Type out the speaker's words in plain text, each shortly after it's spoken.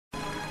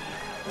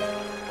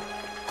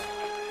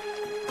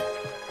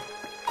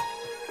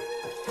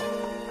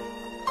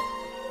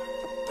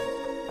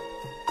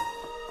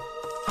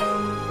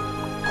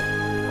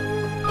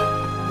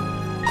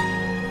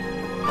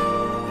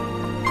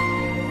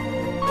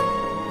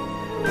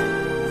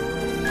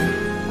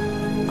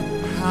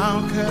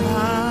How can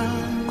I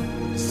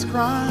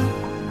describe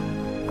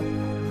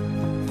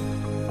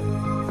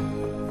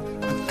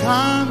a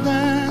God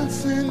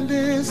that's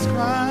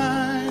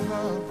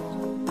indescribable?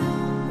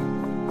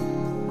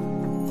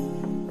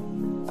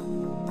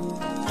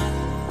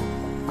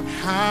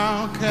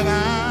 How can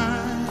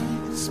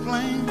I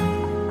explain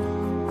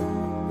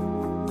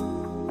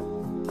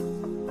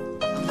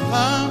a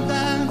love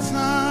that's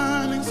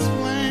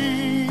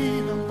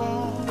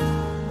unexplainable?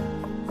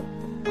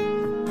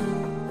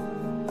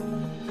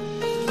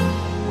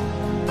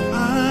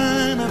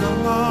 I'm at a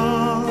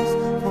loss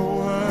for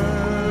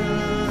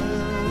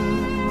words.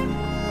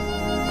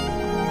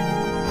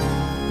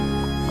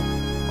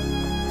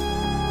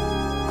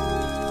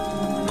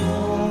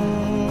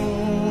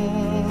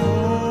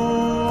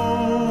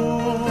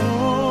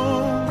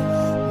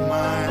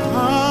 My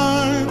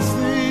heart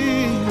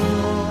sings,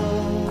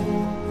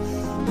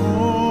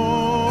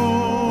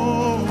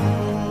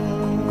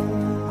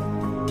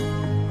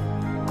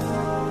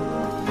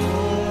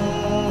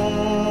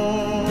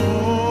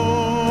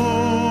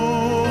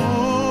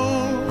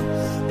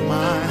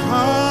 my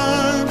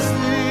heart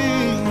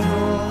sings,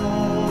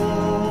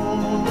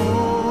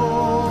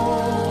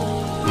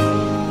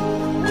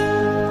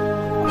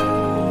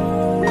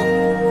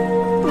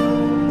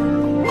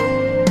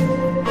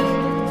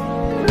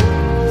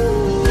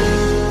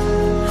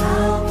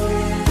 How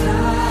can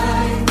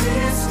I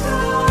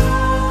describe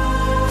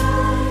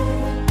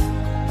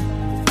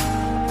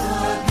a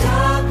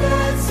God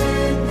that's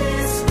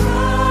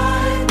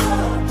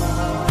indescribable?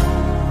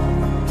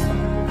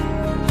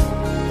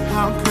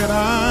 how could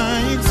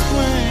I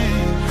explain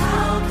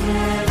How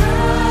can I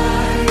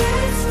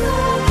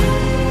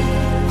explain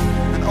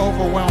an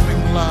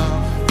overwhelming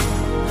love?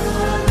 a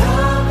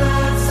love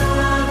that's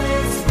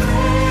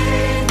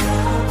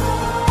unexplainable?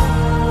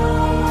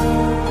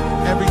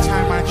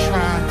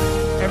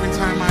 Every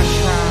time I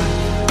try,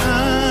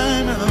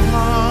 I'm at a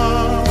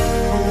loss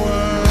for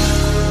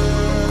words.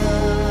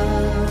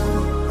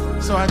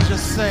 So I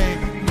just say,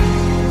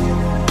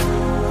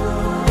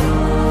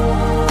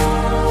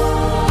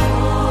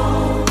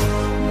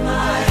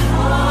 My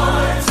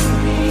heart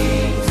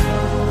sings,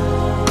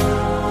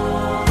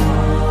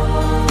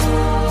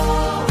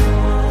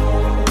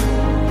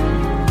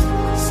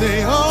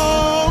 say,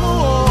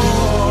 oh,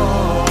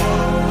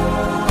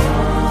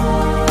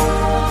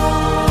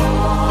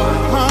 my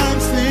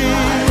heart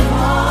sings.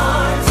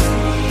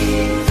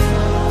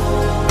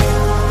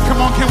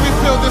 Come on, can we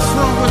fill this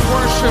room with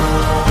worship?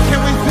 Can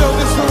we fill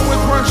this room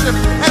with worship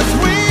as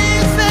we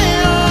say,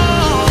 oh,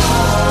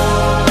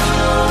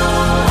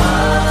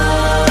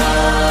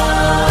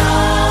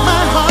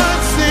 my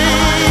heart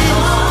sings.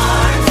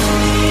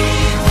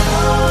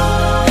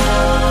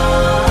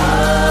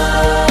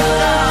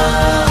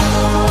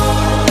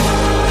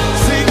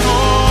 Sing,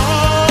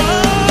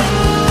 oh,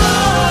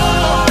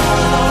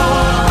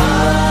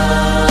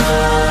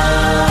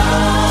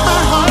 my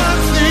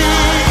heart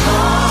sings.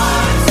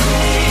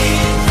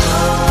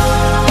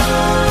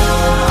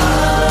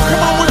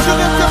 Come on, would you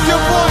lift up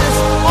your voice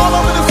all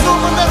over this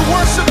room and let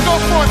worship go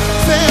forth?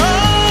 Say, oh,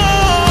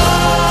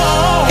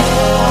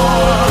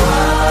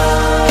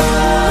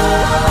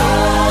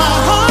 my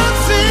heart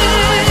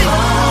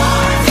sings.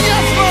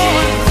 Yes,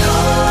 Lord.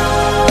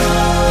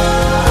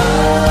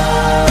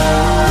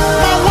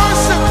 My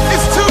worship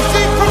is too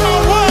deep for my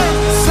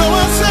words, so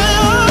I say,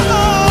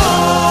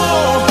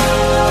 oh,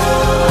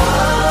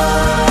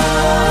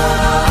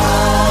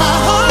 my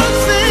heart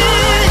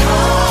sings.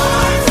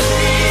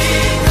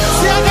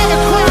 See, I gotta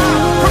cry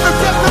from the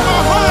depth of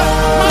my heart.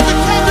 My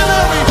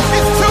vocabulary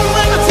is too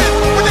limited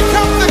when it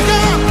comes to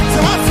God, so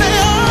I say,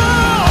 oh,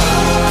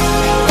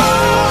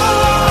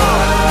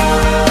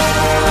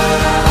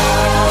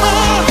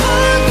 my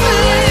heart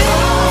sings.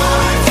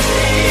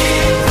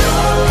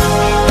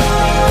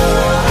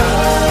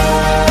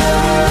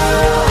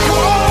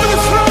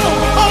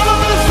 All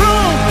over this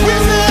room, we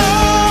say, oh.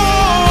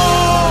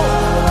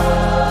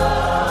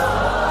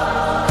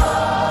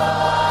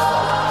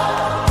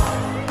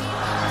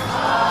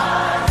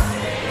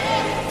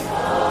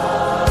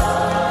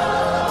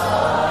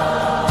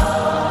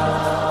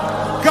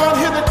 God,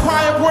 hear the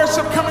cry of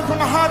worship coming from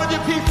the heart of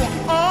your people.